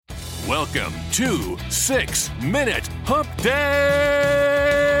Welcome to 6 Minute Hump Day,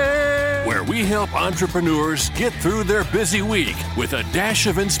 where we help entrepreneurs get through their busy week with a dash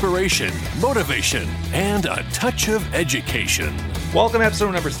of inspiration, motivation, and a touch of education. Welcome to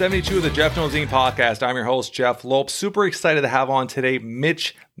episode number 72 of the Jeff Knows Inc. podcast. I'm your host, Jeff Lopes. Super excited to have on today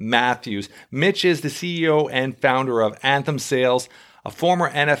Mitch Matthews. Mitch is the CEO and founder of Anthem Sales, a former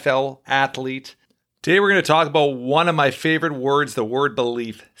NFL athlete. Today we're going to talk about one of my favorite words, the word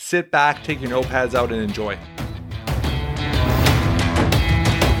belief. Sit back, take your notepads out, and enjoy.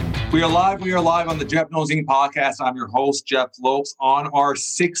 We are live on the Jeff Knows Inc. podcast. I'm your host, Jeff Lopes. On our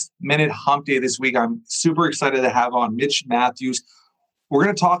 6 minute hump day this week, I'm super excited to have on Mitch Matthews. We're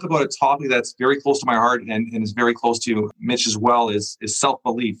going to talk about a topic that's very close to my heart and is very close to Mitch as well, is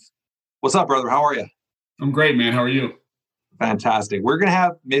self-belief. What's up, brother? How are you? I'm great, man. How are you? Fantastic. We're going to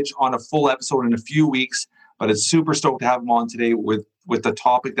have Mitch on a full episode in a few weeks, but it's super stoked to have him on today with a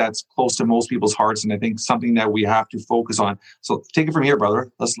topic that's close to most people's hearts, and I think something that we have to focus on. So take it from here,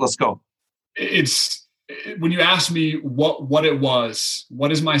 brother. Let's go. It's when you asked me what it was,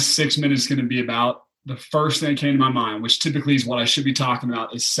 what is my 6 minutes going to be about? The first thing that came to my mind, which typically is what I should be talking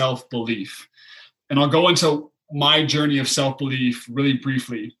about, is self-belief. And I'll go into my journey of self-belief really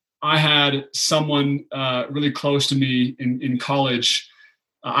briefly. I had someone really close to me in college.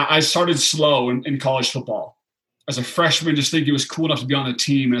 I started slow in college football. As a freshman, just thinking it was cool enough to be on the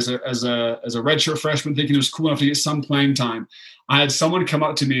team. As a redshirt freshman, thinking it was cool enough to get some playing time. I had someone come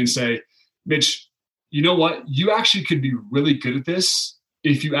up to me and say, Mitch, you know what? You actually could be really good at this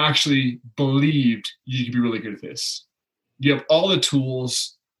if you actually believed you could be really good at this. You have all the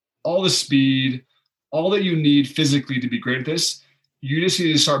tools, all the speed, all that you need physically to be great at this. You just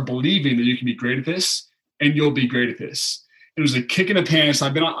need to start believing that you can be great at this, and you'll be great at this. It was a kick in the pants.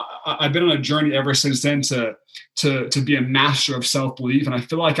 I've been on a journey ever since then to be a master of self-belief, and I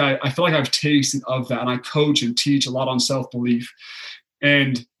feel like I've tasted of that. And I coach and teach a lot on self-belief.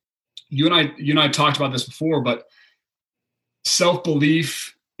 And you and I talked about this before, but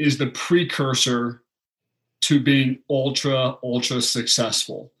self-belief is the precursor to being ultra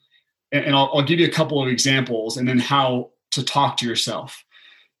successful. And I'll give you a couple of examples, and then how to talk to yourself.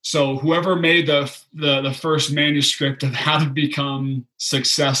 So whoever made the first manuscript of how to become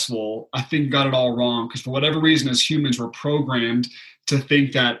successful, I think got it all wrong, because for whatever reason, as humans, we're programmed to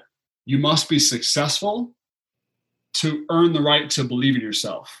think that you must be successful to earn the right to believe in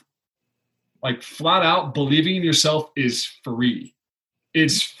yourself. Like, flat out, believing in yourself is free.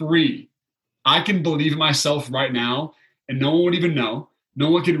 It's free. I can believe in myself right now, and no one would even know. No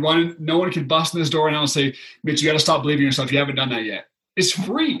one could bust in this door now and say, Mitch, you got to stop believing in yourself. You haven't done that yet. It's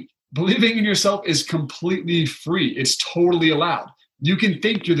free. Believing in yourself is completely free. It's totally allowed. You can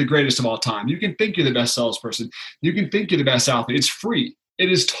think you're the greatest of all time. You can think you're the best salesperson. You can think you're the best athlete. It's free.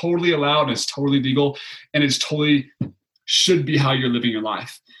 It is totally allowed, and it's totally legal, and it's totally should be how you're living your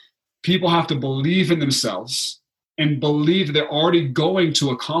life. People have to believe in themselves and believe that they're already going to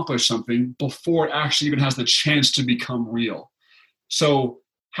accomplish something before it actually even has the chance to become real. So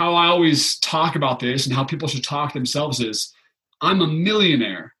how I always talk about this and how people should talk to themselves is, I'm a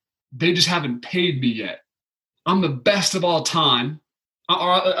millionaire. They just haven't paid me yet. I'm the best of all time.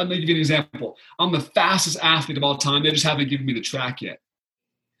 Let me give you an example. I'm the fastest athlete of all time. They just haven't given me the track yet.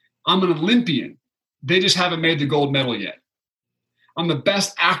 I'm an Olympian. They just haven't made the gold medal yet. I'm the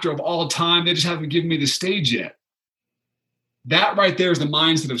best actor of all time. They just haven't given me the stage yet. That right there is the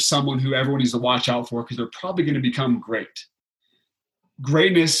mindset of someone who everyone needs to watch out for, because they're probably going to become great.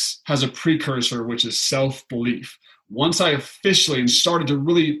 Greatness has a precursor, which is self-belief. Once I officially and started to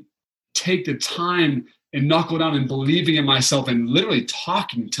really take the time and knuckle down and believing in myself and literally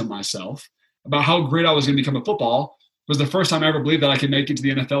talking to myself about how great I was going to become at football, was the first time I ever believed that I could make it to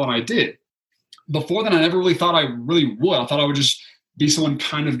the NFL, and I did. Before then, I never really thought I really would. I thought I would just be someone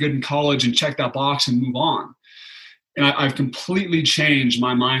kind of good in college and check that box and move on. And I've completely changed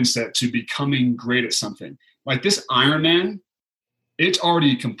my mindset to becoming great at something. Like this Ironman, it's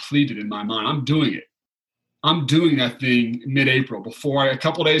already completed in my mind. I'm doing it. I'm doing that thing mid-April, a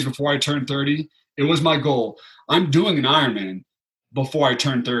couple of days before I turn 30. It was my goal. I'm doing an Ironman before I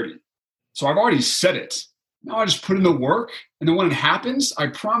turn 30. So I've already said it. Now I just put in the work, and then when it happens, I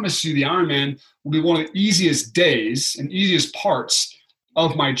promise you the Ironman will be one of the easiest days and easiest parts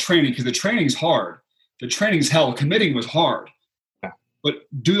of my training, because the training's hard. The training's hell. Committing was hard. But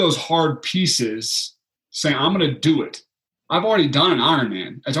do those hard pieces, saying, I'm going to do it. I've already done an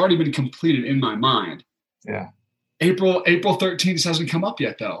Ironman. It's already been completed in my mind. Yeah. April 13th hasn't come up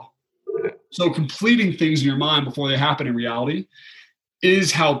yet, though. So completing things in your mind before they happen in reality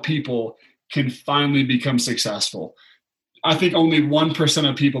is how people can finally become successful. I think only 1%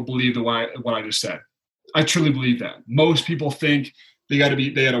 of people believe what I just said. I truly believe that. Most people think they got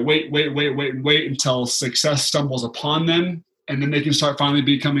to wait until success stumbles upon them, and then they can start finally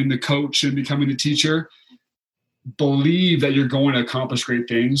becoming the coach and becoming the teacher. Believe that you're going to accomplish great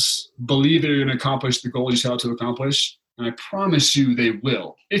things. Believe that you're going to accomplish the goals you set out to accomplish. And I promise you they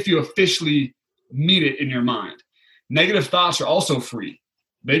will, if you officially meet it in your mind. Negative thoughts are also free.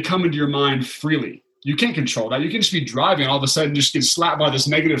 They come into your mind freely. You can't control that. You can just be driving and all of a sudden just get slapped by this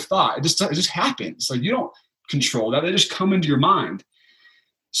negative thought. It just happens. Like, you don't control that. They just come into your mind.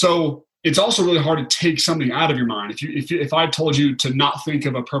 So it's also really hard to take something out of your mind. If I told you to not think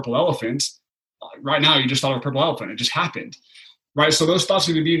of a purple elephant, right now you just thought of a purple elephant. It just happened, right? So those thoughts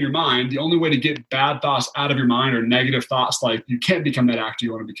are going to be in your mind. The only way to get bad thoughts out of your mind are negative thoughts like you can't become that actor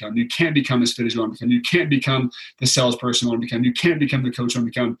you want to become. You can't become as fit as you want to become. You can't become the salesperson you want to become. You can't become the coach you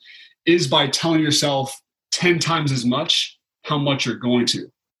want to become. Is by telling yourself 10 times as much how much you're going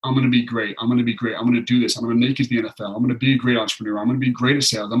to. I'm going to be great. I'm going to be great. I'm going to do this. I'm going to make it to the NFL. I'm going to be a great entrepreneur. I'm going to be great at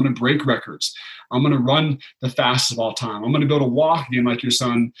sales. I'm going to break records. I'm going to run the fastest of all time. I'm going to be able to walk again like your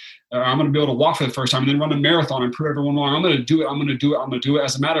son. I'm going to be able to walk for the first time and then run a marathon and prove everyone wrong. I'm going to do it. I'm going to do it. I'm going to do it.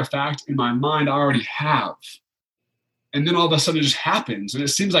 As a matter of fact, in my mind, I already have. And then all of a sudden it just happens. And it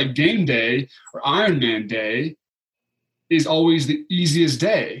seems like game day or Ironman day is always the easiest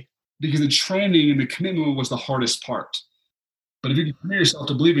day, because the training and the commitment was the hardest part. But if you can commit yourself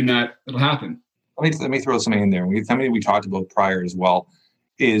to believing that, it'll happen. Let me throw something in there. Something we talked about prior as well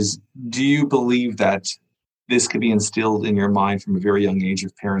is, do you believe that this could be instilled in your mind from a very young age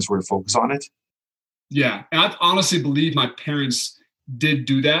if parents were to focus on it? Yeah. And I honestly believe my parents did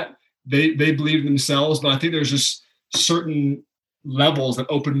do that. They believed in themselves, but I think there's just certain levels that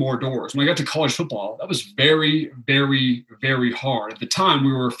open more doors. When I got to college football, that was very, very, very hard. At the time,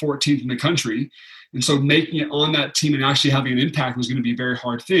 we were 14th in the country. And so making it on that team and actually having an impact was going to be a very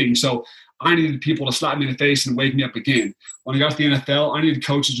hard thing. So I needed people to slap me in the face and wake me up again. When I got to the NFL, I needed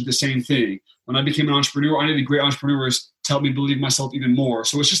coaches to do the same thing. When I became an entrepreneur, I needed great entrepreneurs to help me believe in myself even more.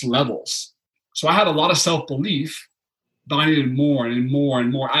 So it's just levels. So I had a lot of self-belief, but I needed more and more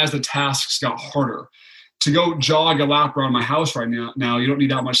and more as the tasks got harder. To go jog a lap around my house right now, you don't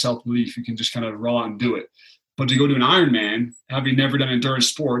need that much self-belief. You can just kind of roll out and do it. But to go do an Ironman, having never done endurance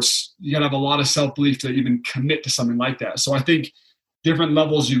sports, you got to have a lot of self-belief to even commit to something like that. So I think different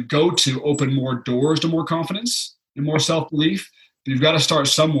levels you go to open more doors to more confidence and more self-belief. But you've got to start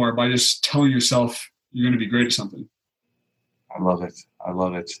somewhere by just telling yourself you're going to be great at something. I love it. I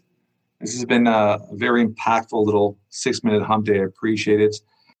love it. This has been a very impactful little 6-minute hump day. I appreciate it.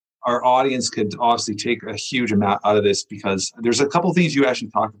 Our audience could obviously take a huge amount out of this, because there's a couple of things you actually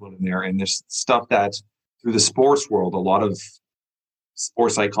talked about in there, and there's stuff that through the sports world, a lot of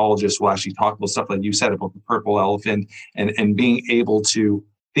sports psychologists will actually talk about stuff like you said about the purple elephant, and being able to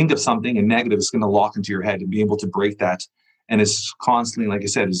think of something and negative is going to lock into your head and be able to break that. And it's constantly, like I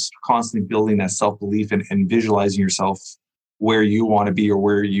said, is constantly building that self-belief and visualizing yourself where you want to be or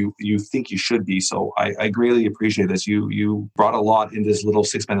where you think you should be. So I greatly appreciate this. You brought a lot in this little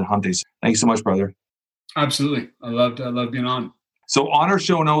 6-minute hump days. Thank you so much, brother. Absolutely. I love being on. So on our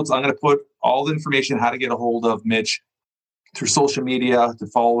show notes, I'm going to put all the information, how to get a hold of Mitch through social media, to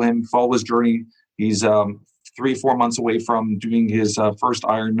follow him, follow his journey. He's 3-4 months away from doing his first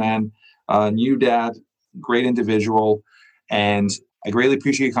Ironman. New dad, great individual. And I greatly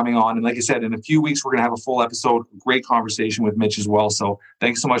appreciate you coming on. And like I said, in a few weeks, we're going to have a full episode, great conversation with Mitch as well. So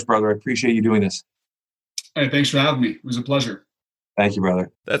thanks so much, brother. I appreciate you doing this. Hey, thanks for having me. It was a pleasure. Thank you,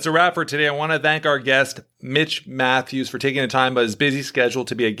 brother. That's a wrap for today. I want to thank our guest, Mitch Matthews, for taking the time out of his busy schedule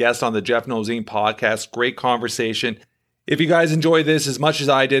to be a guest on the Jeff Knows Inc. podcast. Great conversation. If you guys enjoyed this as much as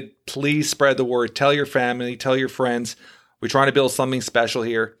I did, please spread the word. Tell your family, tell your friends. We're trying to build something special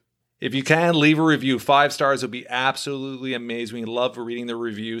here. If you can, leave a review. 5 stars would be absolutely amazing. We love reading the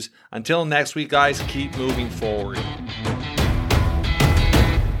reviews. Until next week, guys, keep moving forward.